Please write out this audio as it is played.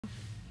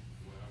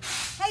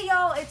Hey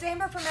y'all, it's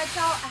Amber from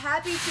Exile.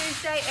 Happy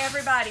Tuesday,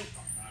 everybody.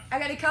 I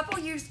got a couple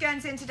used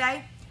guns in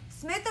today.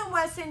 Smith &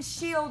 Wesson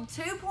Shield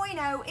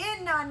 2.0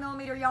 in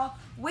 9mm, y'all,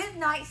 with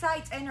night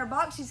sights in her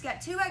box. She's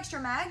got 2 extra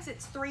mags.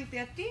 It's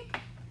 $3.50.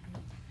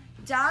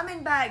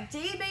 Diamondback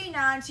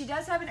DB9. She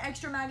does have an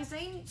extra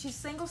magazine. She's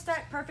single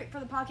stack, perfect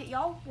for the pocket,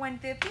 y'all.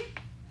 $1.50.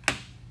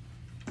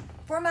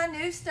 For my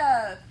new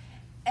stuff,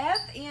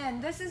 FN,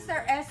 this is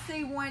their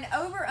SC1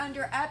 over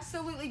under,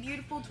 absolutely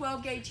beautiful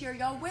 12 gauge here,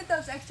 y'all, with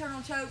those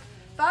external choke,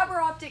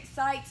 fiber optic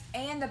sights,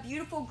 and the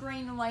beautiful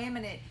green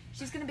laminate.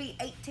 She's going to be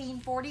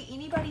 $18.40.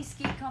 Anybody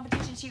skeet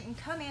competition, she can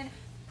come in,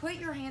 put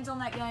your hands on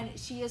that gun.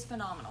 She is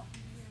phenomenal.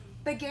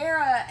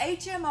 Bagheera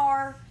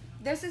HMR,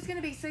 this is going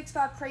to be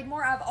 6.5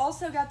 Creedmoor. I've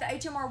also got the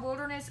HMR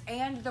Wilderness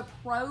and the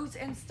Pros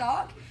in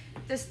stock.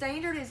 The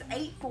standard is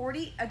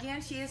 $8.40. Again,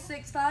 she is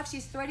 6.5.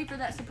 She's ready for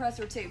that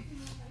suppressor too.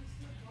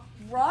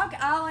 Rock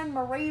Island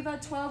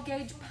Mariva 12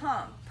 gauge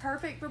pump.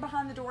 Perfect for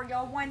behind the door,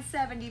 y'all.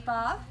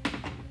 $175.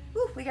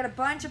 Whew, we got a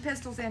bunch of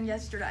pistols in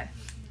yesterday.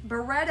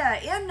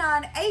 Beretta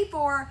M9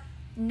 A4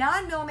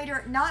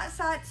 9mm, night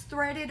sights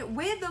threaded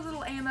with the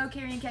little ammo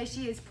carrying case.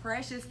 She is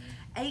precious.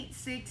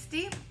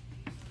 $8.60.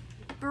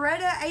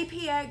 Beretta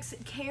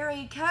APX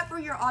carry, cut for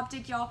your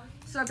optic, y'all.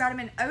 So I've got them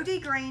in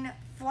OD green,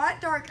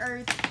 flat dark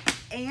earth,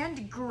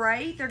 and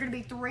gray. They're going to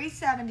be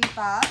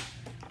 $3.75.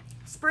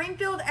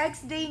 Springfield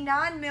XD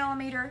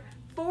 9mm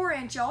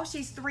 4-inch, y'all.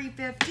 She's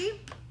 $3.50.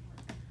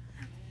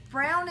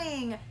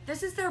 Browning,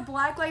 this is their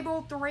black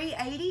label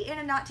 380 in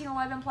a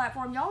 1911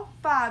 platform, y'all.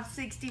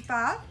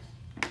 $5.65.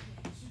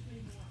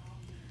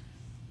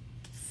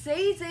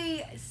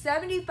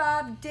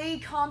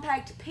 CZ75D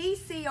compact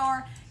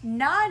PCR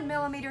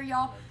 9mm,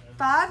 y'all.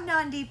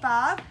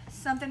 $5.95.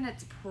 Something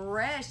that's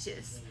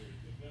precious.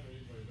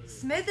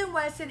 Smith &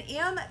 Wesson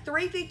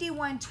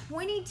M351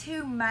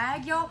 22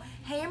 mag, y'all.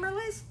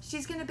 Hammerless.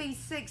 She's going to be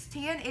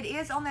 $6.10. It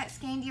is on that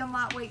scandium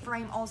lightweight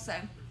frame also.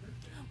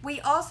 We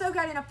also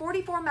got in a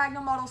 44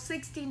 Magnum model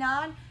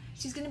 69.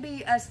 She's going to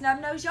be a snub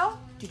nose, y'all.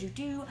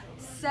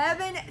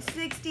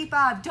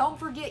 $7.65. Don't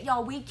forget,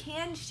 y'all, we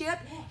can ship.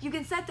 You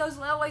can set those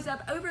layaways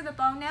up over the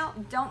phone now.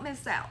 Don't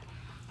miss out.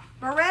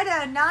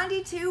 Beretta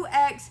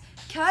 92X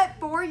cut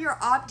for your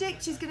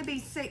optic. She's going to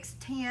be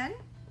 $6.10.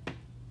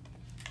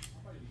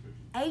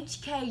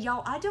 HK,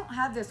 y'all, I don't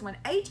have this one.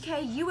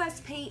 HK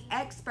USP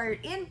Expert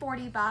in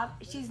 45.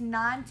 She's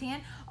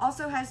 $9.10.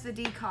 Also has the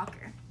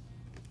decocker.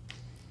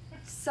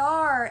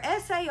 SAR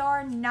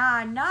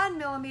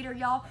 9mm,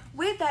 y'all,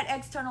 with that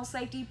external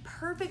safety.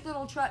 Perfect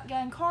little truck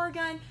gun, car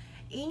gun,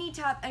 any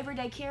type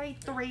everyday carry.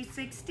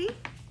 $3.60.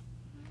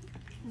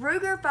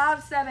 Ruger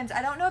 5.7s.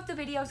 I don't know if the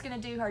video is going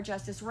to do her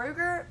justice.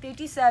 Ruger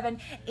 57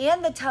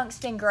 in the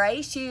tungsten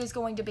gray. She is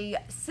going to be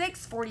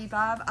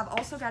 $6.45. I've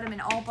also got them in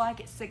all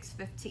black at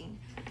 $6.15.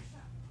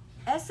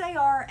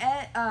 SAR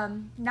at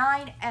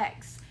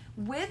 9X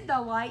with the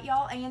light,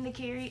 y'all, and the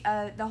carry,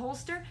 the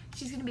holster.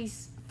 She's going to be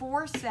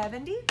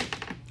 $4.70.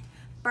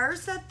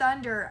 Bursa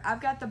Thunder. I've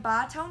got the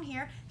bitone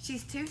here.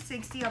 She's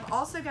 $2.60. I've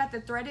also got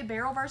the threaded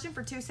barrel version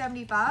for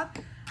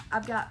 $2.75.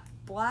 I've got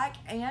black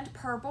and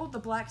purple. The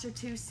blacks are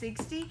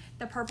 $2.60.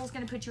 The purple's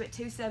going to put you at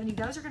 $2.70.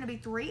 Those are going to be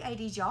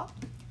 $3.80, y'all.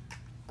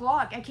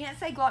 Glock. I can't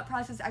say Glock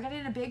prices. I got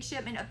in a big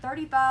shipment of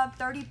 35,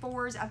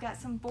 34s. I've got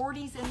some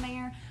 40s in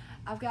there.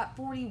 I've got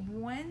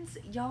 41s.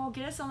 Y'all,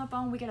 get us on the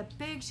phone. We got a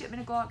big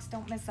shipment of Glocks.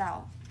 Don't miss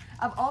out.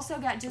 I've also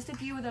got just a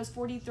few of those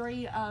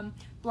 43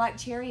 Black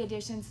Cherry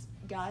editions.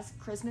 Guys,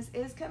 Christmas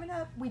is coming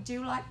up. We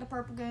do like the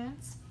purple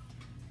guns.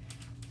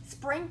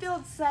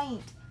 Springfield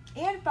Saint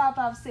in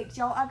 5.56,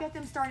 y'all. I've got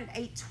them starting at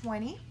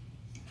 $8.20.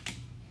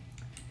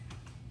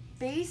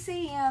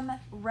 BCM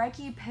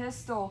Recce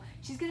Pistol.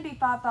 She's going to be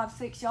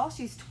 5.56, y'all.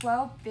 She's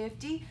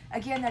 $12.50.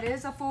 Again, that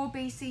is a full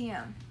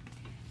BCM.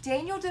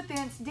 Daniel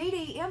Defense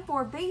DD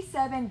M4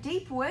 B7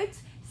 Deep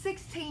Woods,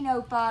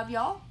 $16.05,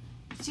 y'all.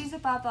 She's a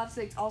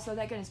 5.56 also.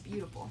 That gun is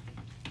beautiful.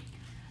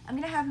 I'm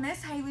going to have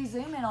Miss Haley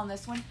zoom in on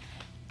this one.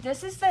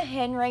 This is the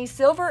Henry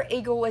Silver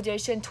Eagle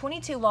Edition,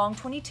 22 long,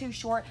 22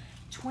 short,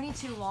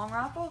 22 long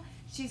rifle.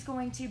 She's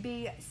going to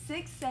be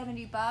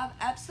 $6.75.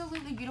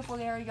 Absolutely beautiful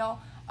there, y'all.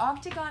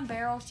 Octagon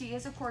barrel. She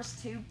is, of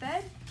course, tube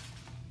fed.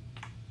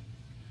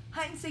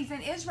 Hunting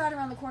season is right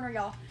around the corner,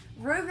 y'all.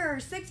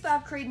 Ruger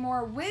 6.5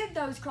 Creedmoor with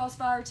those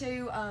Crossfire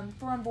 2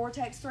 from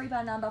Vortex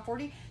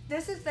 3x9x40.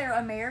 This is their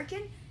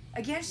American.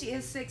 Again, she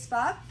is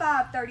 6.5,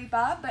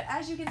 $5.35. But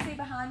as you can see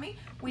behind me,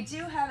 we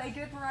do have a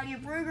good variety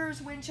of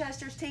Rugers,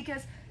 Winchesters,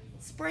 Tikas,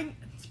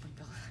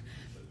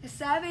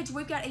 Savage.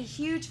 We've got a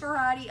huge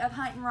variety of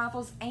hunting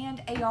rifles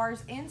and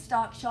ARs in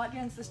stock.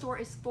 Shotguns, the store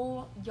is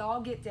full.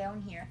 Y'all get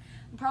down here.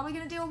 I'm probably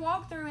going to do a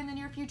walkthrough in the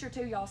near future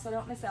too, y'all, so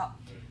don't miss out.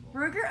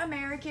 Ruger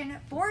American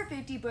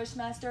 450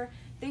 Bushmaster.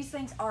 These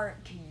things are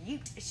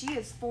cute. She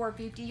is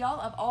 $4.50,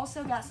 y'all. I've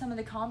also got some of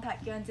the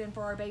compact guns in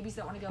for our babies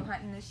that want to go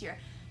hunting this year.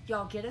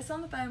 Y'all, get us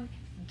on the phone.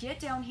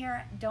 Get down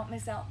here. Don't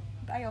miss out.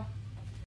 Bye, y'all.